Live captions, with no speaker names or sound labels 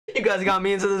You guys got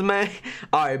me into this, man.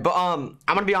 All right, but I'm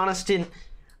gonna be honest, dude.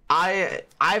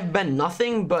 I've been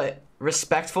nothing but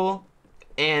respectful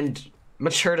and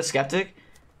mature to Sceptic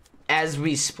as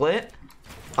we split.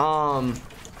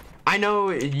 I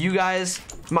know you guys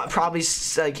probably,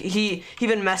 like, he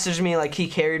even messaged me like he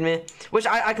carried me, which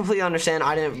I completely understand.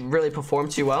 I didn't really perform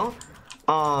too well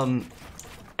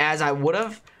as I would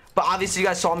have, but obviously you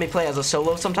guys saw me play as a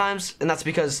solo sometimes, and that's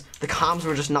because the comms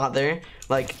were just not there.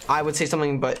 Like, I would say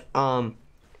something, but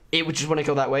it would just wouldn't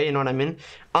go that way, you know what I mean?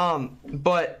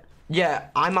 But yeah,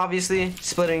 I'm obviously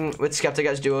splitting with Sceptic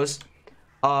as duos.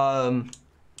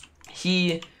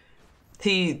 He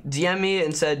DM'd me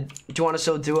and said, do you want to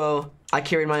show duo? I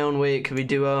carried my own weight, could we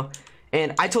duo?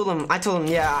 And I told him,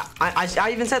 yeah,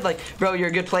 I even said, like, bro, you're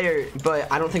a good player, but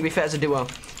I don't think we fit as a duo.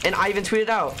 And I even tweeted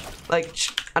out, like,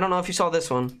 I don't know if you saw this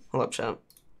one. Hold up, chat.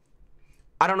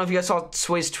 I don't know if you guys saw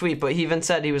Sway's tweet, but he even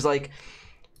said, he was like,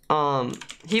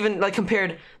 he even, like,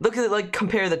 compared, look at it, like,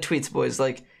 compare the tweets, boys.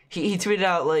 Like, he tweeted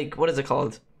out, like, what is it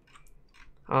called?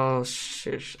 Oh,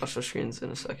 shit, I'll show screens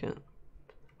in a second.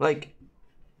 Like,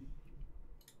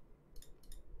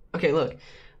 okay, look,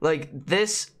 like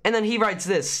this, and then he writes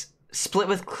this: split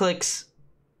with Clix,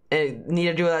 need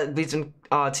a duo that leads in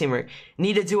teamwork.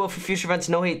 Need a duo for future events.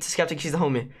 No hate to Sceptic, he's the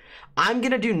homie. I'm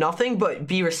gonna do nothing but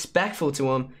be respectful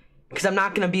to him, because I'm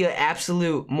not gonna be an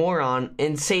absolute moron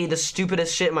and say the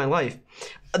stupidest shit in my life.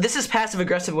 This is passive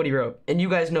aggressive what he wrote, and you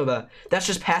guys know that. That's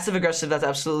just passive aggressive. That's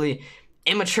absolutely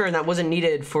immature, and that wasn't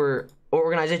needed for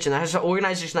organization. That has an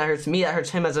organization that hurts me. That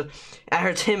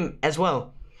hurts him as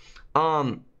well.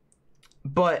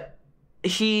 But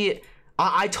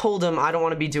I told him I don't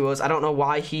want to be duos. I don't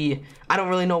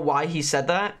really know why he said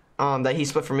that, that he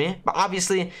split for me. But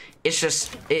obviously,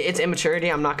 it's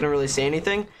immaturity. I'm not gonna really say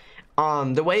anything.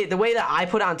 The way that I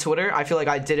put it on Twitter, I feel like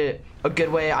I did it a good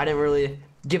way. I didn't really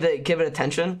give it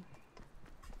attention.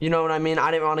 You know what I mean?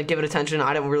 I didn't want to give it attention.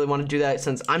 I didn't really want to do that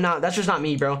since that's just not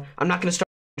me, bro. I'm not gonna start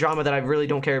drama that I really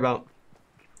don't care about.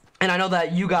 And I know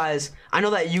that you guys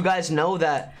know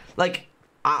that, like,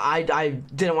 I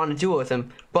didn't want to duo with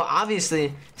him, but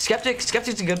obviously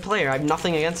Sceptic's a good player. I have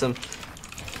nothing against him,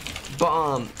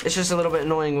 but it's just a little bit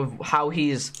annoying with how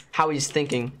he's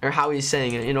thinking or how he's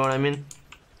saying it. You know what I mean?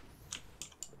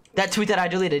 That tweet that I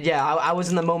deleted, yeah, I was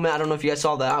in the moment. I don't know if you guys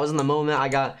saw that. I was in the moment. I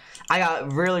got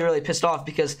really pissed off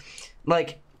because,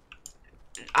 like,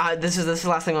 this is the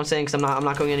last thing I'm saying, because I'm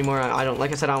not going anymore. I don't,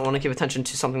 like I said, I don't want to give attention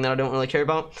to something that I don't really care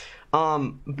about.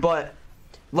 But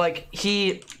like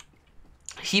he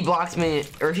blocked me,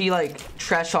 or he like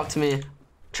trash talked me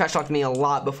a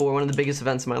lot before one of the biggest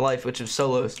events in my life, which is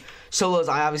solos.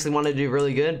 I obviously wanted to do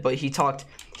really good, but he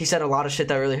said a lot of shit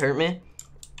that really hurt me,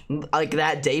 like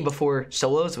that day before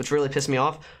solos, which really pissed me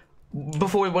off,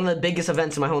 before one of the biggest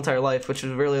events in my whole entire life, which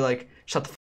was really like, shut the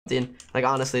f up, dude. Like,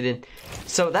 honestly, dude.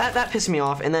 So that pissed me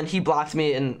off, and then he blocked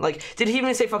me, and like, did he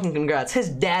even say fucking congrats? His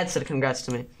dad said congrats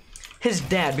to me. His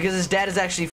dad, because his dad is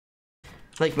actually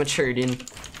like mature, dude.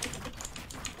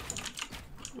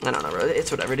 I don't know, bro.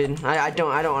 It's whatever, dude. I don't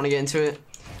want to get into it,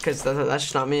 because that's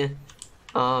just not me.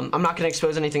 I'm not gonna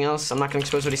expose anything else. I'm not gonna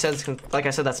expose what he says. Like I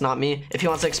said, that's not me. If he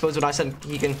wants to expose what I said,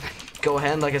 he can go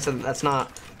ahead. Like I said, that's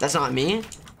not me.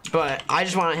 But I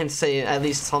just wanted him to say at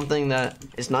least something that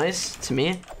is nice to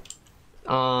me.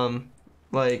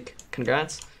 Like,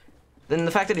 congrats. Then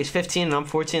the fact that he's 15 and I'm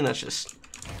 14, that's just,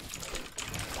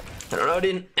 I don't know,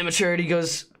 dude. Immaturity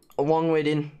goes a long way,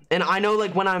 dude. And I know,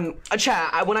 like, when I'm a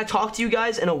chat, when I talk to you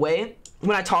guys in a way,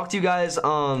 when I talk to you guys,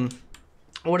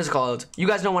 what is it called? You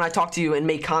guys know when I talk to you and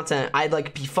make content, I'd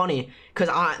like be funny, because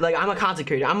I'm a content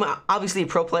creator. I'm obviously a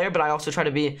pro player, but I also try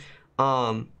to be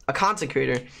a content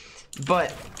creator.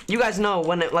 But you guys know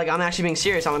when like I'm actually being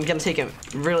serious, I'm gonna take it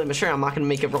really mature. I'm not gonna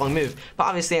make a wrong move. But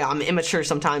obviously I'm immature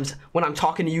sometimes when I'm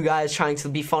talking to you guys, trying to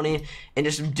be funny and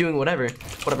just doing whatever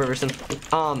person.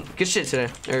 Good shit today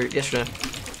or yesterday,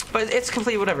 but it's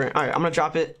completely whatever. All right, I'm gonna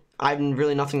drop it. I have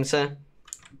really nothing to say.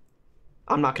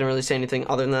 I'm not gonna really say anything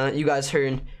other than that. You guys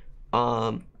heard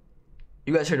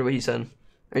what he said,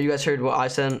 or you guys heard what I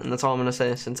said, and that's all I'm gonna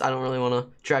say, since I don't really want to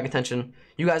drag attention.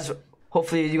 You guys,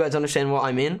 hopefully you guys understand what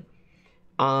I mean.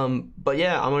 But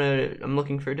yeah, I'm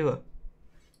looking for a duo.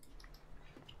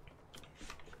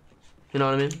 You know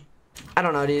what I mean? I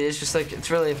don't know, dude. It's just like,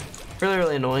 it's really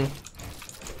annoying.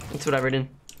 It's whatever, dude.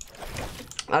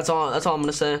 That's all I'm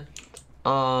gonna say.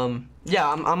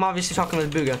 Yeah, I'm obviously talking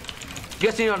with Booga. You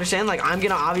guys need to understand, like, I'm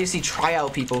gonna obviously try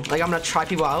out people. Like, I'm gonna try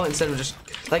people out instead of just,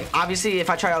 like, obviously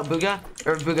if I try out Booga,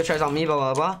 or if Booga tries out me,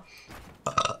 blah, blah,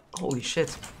 blah. Holy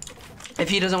shit. If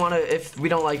he doesn't want to, if we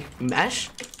don't, like, mesh,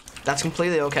 that's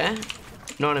completely okay.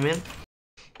 You know what I mean?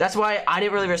 That's why I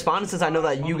didn't really respond, since I know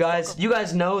that you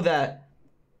guys know that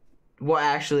what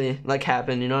actually like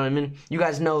happened. You know what I mean? You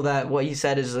guys know that what he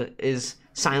said is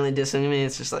silent dissing me.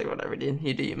 It's just like, whatever, dude.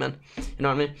 You do you, man. You know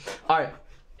what I mean? All right.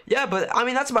 Yeah, but I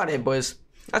mean, that's about it, boys.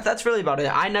 That's really about it.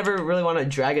 I never really want to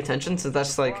drag attention, since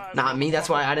that's like not me. That's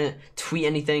why I didn't tweet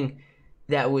anything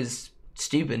that was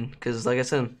stupid, because like I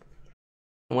said,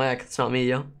 whack. It's not me,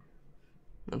 yo.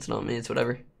 That's not me. It's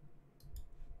whatever.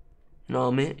 You know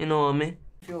what I mean? You know what I mean?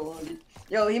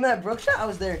 Yo, he met Brookshot. I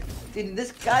was there, dude.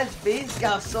 This guy's face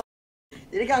got so.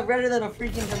 It got redder than a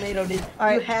freaking tomato, dude.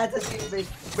 You had to see his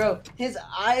face, bro. His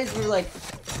eyes were like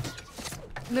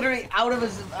literally out of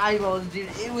his eyeballs, dude.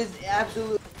 It was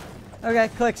absolutely. Okay,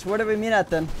 Clix, where do we meet at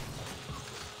then?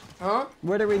 Huh?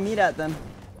 Where do we meet at then?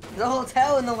 The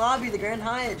hotel in the lobby, the Grand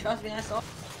Hyatt. Trust me, I saw.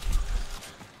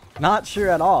 Not sure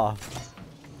at all.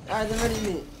 Alright, then where do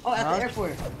you meet? Oh, at the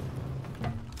airport.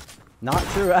 Not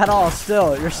true at all.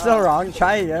 Still, you're still wrong.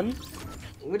 Try again.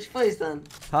 Which place then?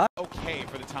 Huh? Okay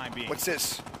for the time being. What's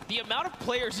this? The amount of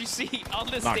players you see on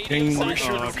this Not stadium King,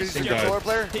 side, because he's a floor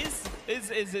player?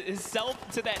 his self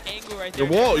to that angle right there.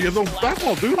 Your wall, you have no back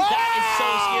wall, dude. That is so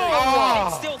scary.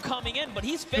 It's still coming in, but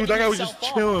he's dude, that guy was just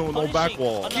chilling with no back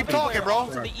wall. Keep talking, bro.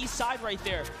 To the east side right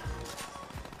there.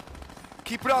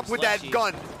 Keep it up with that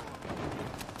gun.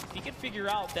 He can figure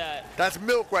out that. That's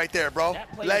milk right there, bro.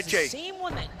 Leche. The same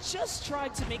one that just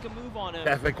tried to make a move on him.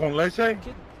 Café con leche?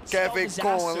 Café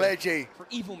con leche. For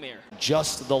Evil Mare.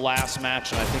 Just the last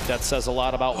match, and I think that says a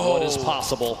lot about what is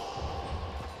possible.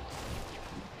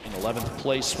 In 11th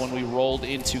place when we rolled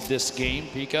into this game,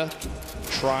 Pika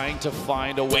trying to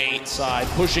find a way inside,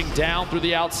 pushing down through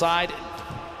the outside.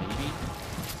 Maybe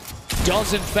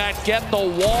does in fact get the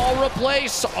wall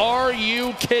replaced. Are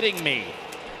you kidding me?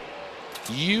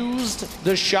 Used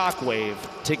the shockwave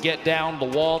to get down the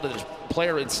wall that the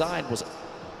player inside was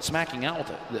smacking out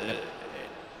with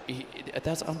it.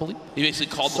 That's unbelievable. He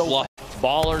basically called the bluff.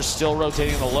 Ballers still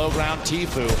rotating the low ground.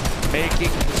 Tfue making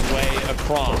his way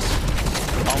across.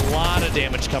 A lot of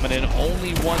damage coming in.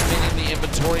 Only 1 minute in the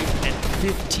inventory and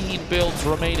 15 builds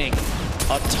remaining.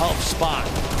 A tough spot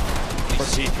for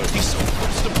Tfue. He's so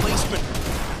close to placement,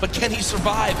 but can he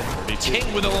survive?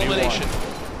 King with elimination.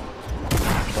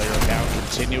 Player count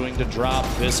continuing to drop.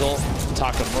 Bizzle,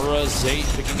 Takamura, Zayt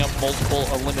picking up multiple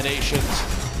eliminations.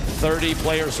 30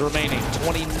 players remaining,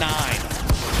 29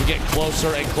 to get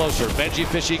closer and closer. Benji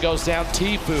Fishy goes down,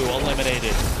 Tfue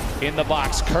eliminated in the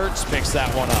box. Kurtz picks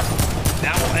that one up.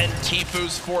 That will end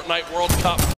Tfue's Fortnite World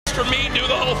Cup. For me, do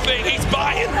the whole thing. He's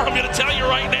buying, I'm gonna tell you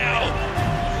right now.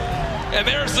 And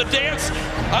there's the dance.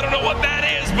 I don't know what that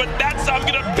is, but that's, I'm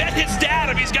gonna bet his dad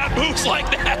if he's got moves like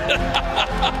that.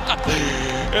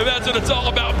 And that's what it's all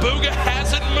about. Booga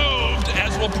hasn't moved,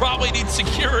 as we'll probably need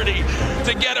security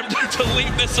to get him to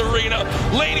leave this arena.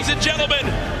 Ladies and gentlemen,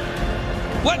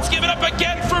 let's give it up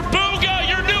again for Booga,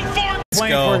 your new Fortnite.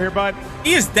 Playing for here, bud.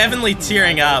 He is definitely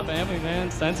tearing up. Family,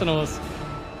 man. Sentinels.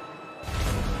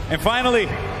 And finally,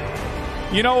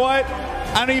 you know what?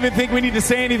 I don't even think we need to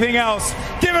say anything else.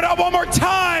 Give it up one more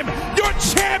time. Your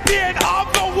champion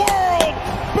of the world,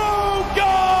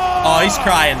 Booga! Oh, he's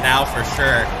crying now for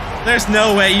sure. There's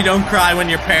no way you don't cry when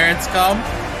your parents come.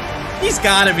 He's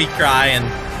gotta be crying.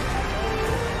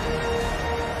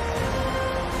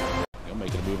 He'll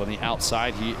make a move on the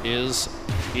outside. He is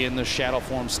in the shadow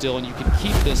form still, and you can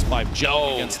keep this by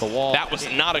jumping against the wall. That was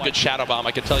not a good shadow bomb,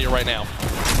 I can tell you right now.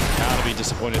 Gotta be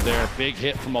disappointed there. Big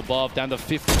hit from above, down to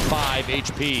 55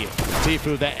 HP.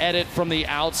 Tfue, the edit from the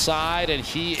outside, and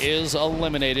he is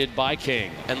eliminated by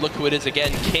King. And look who it is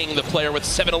again. King, the player with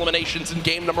 7 eliminations in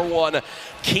game number 1,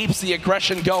 keeps the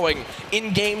aggression going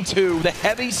in game 2. The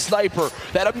heavy sniper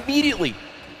that immediately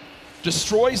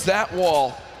destroys that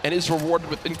wall and is rewarded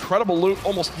with incredible loot,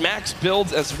 almost max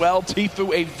builds as well.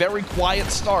 Tfue, a very quiet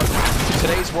start to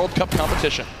today's World Cup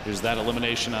competition. Here's that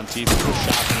elimination on Tfue.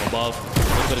 Shot from above.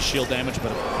 A little bit of shield damage,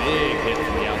 but a big hit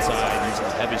from the outside, using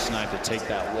a heavy snipe to take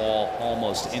that wall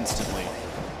almost instantly.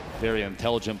 Very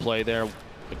intelligent play there.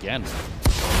 Again,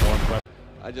 more impressive.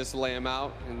 I just lay him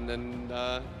out and then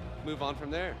move on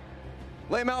from there.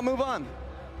 Lay him out, move on.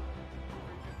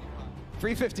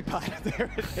 350 bot.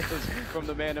 There it is from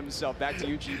the man himself. Back to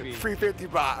you, GB. 350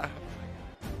 bot.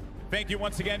 Thank you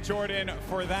once again, Jordan,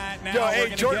 for that. Now Yo, hey,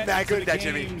 we're Jordan get that good into at the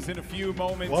that, Jimmy. games in a few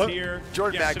moments What? here.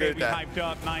 Jordan that Yesterday good at we that.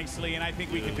 hyped up nicely, and I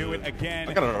think we can do it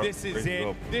again. This is it.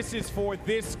 Up. This is for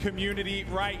this community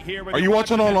right here. Are you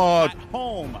watching on at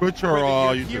home? Twitch or Whether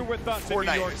you're YouTube? here with us Fortnite,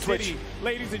 in New York Twitch. City,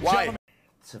 ladies and Why? gentlemen.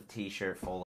 It's a t-shirt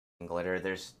full of glitter.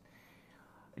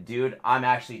 Dude, I'm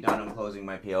actually done. I'm closing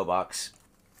my P.O. box.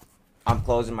 I'm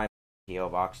closing my P.O.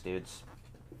 box, dudes.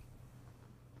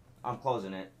 I'm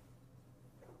closing it.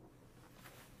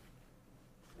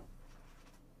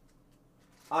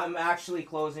 I'm actually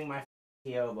closing my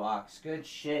PO box. Good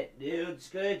shit, dudes.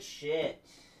 Good shit.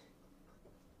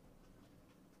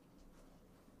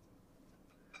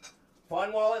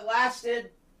 Fun while it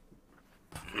lasted.